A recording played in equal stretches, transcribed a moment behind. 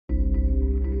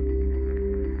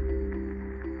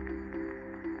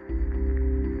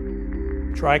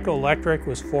Trico Electric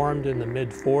was formed in the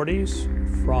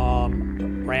mid-40s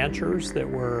from ranchers that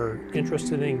were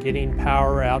interested in getting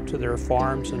power out to their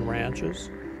farms and ranches.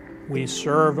 We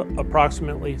serve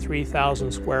approximately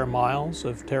 3,000 square miles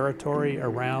of territory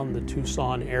around the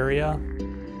Tucson area.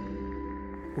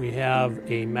 We have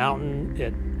a mountain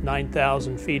at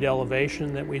 9,000 feet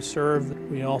elevation that we serve.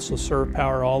 We also serve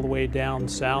power all the way down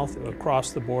south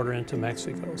across the border into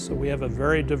Mexico. So we have a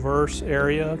very diverse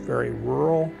area, very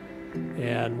rural,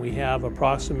 and we have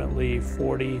approximately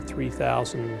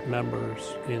 43,000 members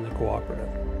in the cooperative.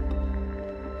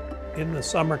 In the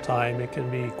summertime, it can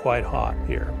be quite hot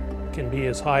here. It can be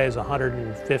as high as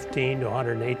 115 to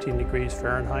 118 degrees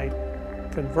Fahrenheit.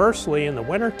 Conversely, in the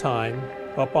wintertime,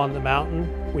 up on the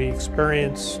mountain, we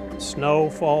experience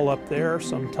snowfall up there,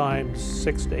 sometimes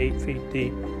 6 to 8 feet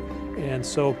deep. And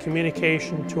so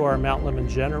communication to our Mount Lemmon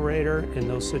generator in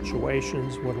those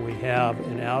situations when we have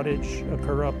an outage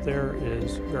occur up there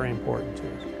is very important to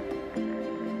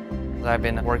us. I've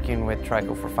been working with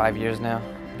Trico for 5 years now.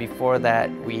 Before that,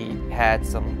 we had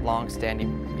some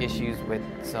long-standing issues with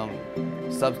some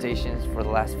substations. For the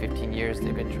last 15 years,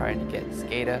 they've been trying to get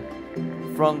SCADA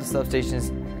from the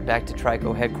substations back to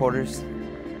Trico headquarters.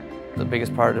 The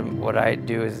biggest part of what I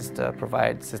do is to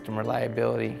provide system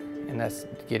reliability, and that's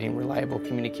getting reliable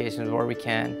communications where we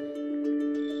can.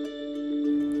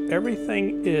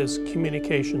 Everything is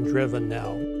communication driven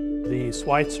now. The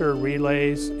Schweitzer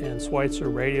relays and Schweitzer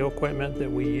radio equipment that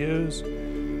we use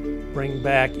bring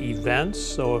back events.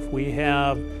 So if we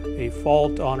have a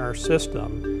fault on our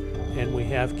system and we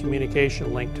have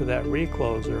communication linked to that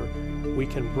recloser, we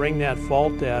can bring that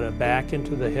fault data back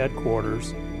into the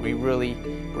headquarters. We really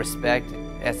respect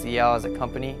SEL as a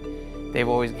company. They've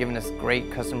always given us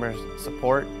great customer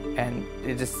support, and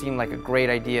it just seemed like a great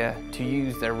idea to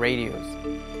use their radios.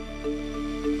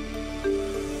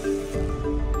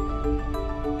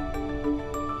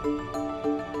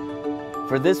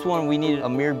 For this one, we needed a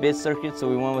mirror bit circuit, so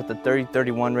we went with the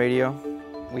 3031 radio.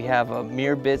 We have a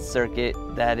mirror bit circuit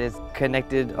that is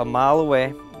connected a mile away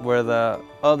where the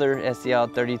other SEL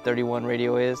 3031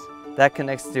 radio is. That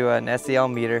connects to an SEL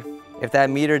meter. If that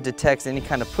meter detects any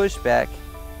kind of pushback,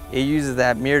 it uses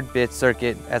that mirrored bit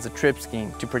circuit as a trip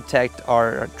scheme to protect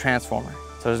our transformer,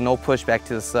 so there's no pushback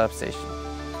to the substation.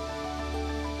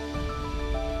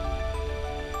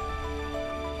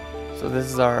 So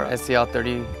this is our SEL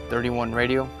 3031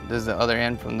 radio. This is the other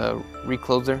end from the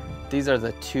recloser. These are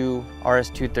the two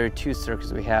RS-232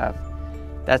 circuits we have.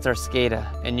 That's our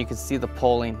SCADA, and you can see the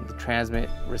polling, the transmit,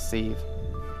 receive.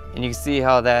 And you can see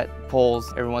how that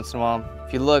polls every once in a while.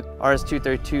 If you look,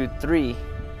 RS-232-3,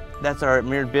 that's our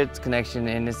mirrored bits connection,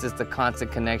 and it's just a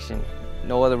constant connection.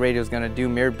 No other radio is going to do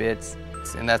mirrored bits,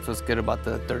 and that's what's good about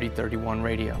the 3031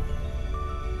 radio.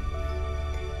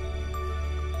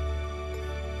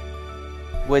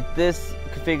 With this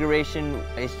configuration,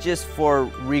 it's just for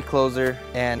recloser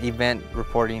and event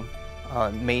reporting,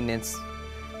 maintenance.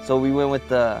 So we went with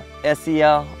the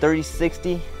SEL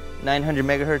 3060 900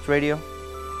 megahertz radio,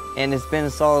 and it's been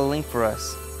a solid link for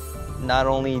us. Not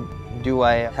only do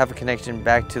I have a connection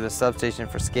back to the substation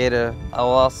for SCADA, I'll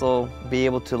also be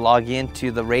able to log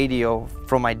into the radio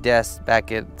from my desk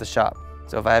back at the shop.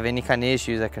 So if I have any kind of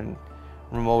issues, I can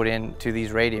remote in to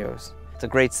these radios. It's a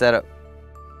great setup.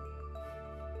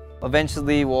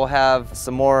 Eventually, we'll have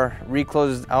some more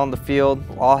reclosers out in the field.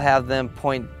 I'll have them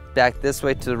point back this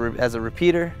way as a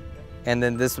repeater, and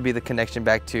then this will be the connection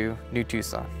back to New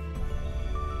Tucson.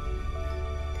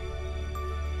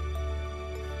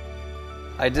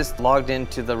 I just logged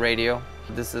into the radio.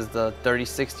 This is the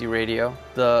 3060 radio.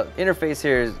 The interface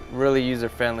here is really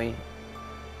user-friendly.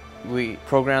 We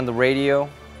program the radio,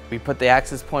 we put the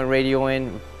access point radio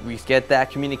in, we get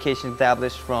that communication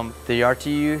established from the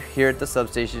RTU here at the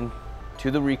substation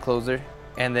to the recloser,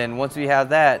 and then once we have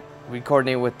that, we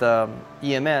coordinate with the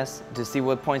EMS to see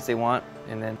what points they want,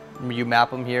 and then you map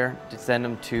them here to send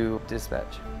them to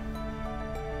dispatch.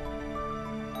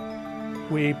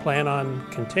 We plan on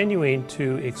continuing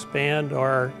to expand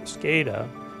our SCADA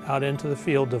out into the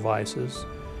field devices,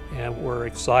 and we're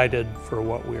excited for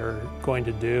what we're going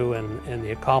to do and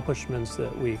the accomplishments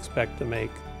that we expect to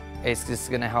make. It's just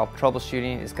going to help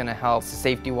troubleshooting, it's going to help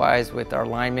safety-wise with our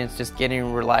linemen, just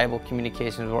getting reliable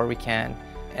communications where we can.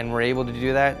 And we're able to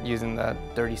do that using the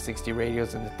 3060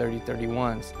 radios and the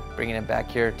 3031s, bringing it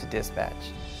back here to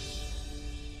dispatch.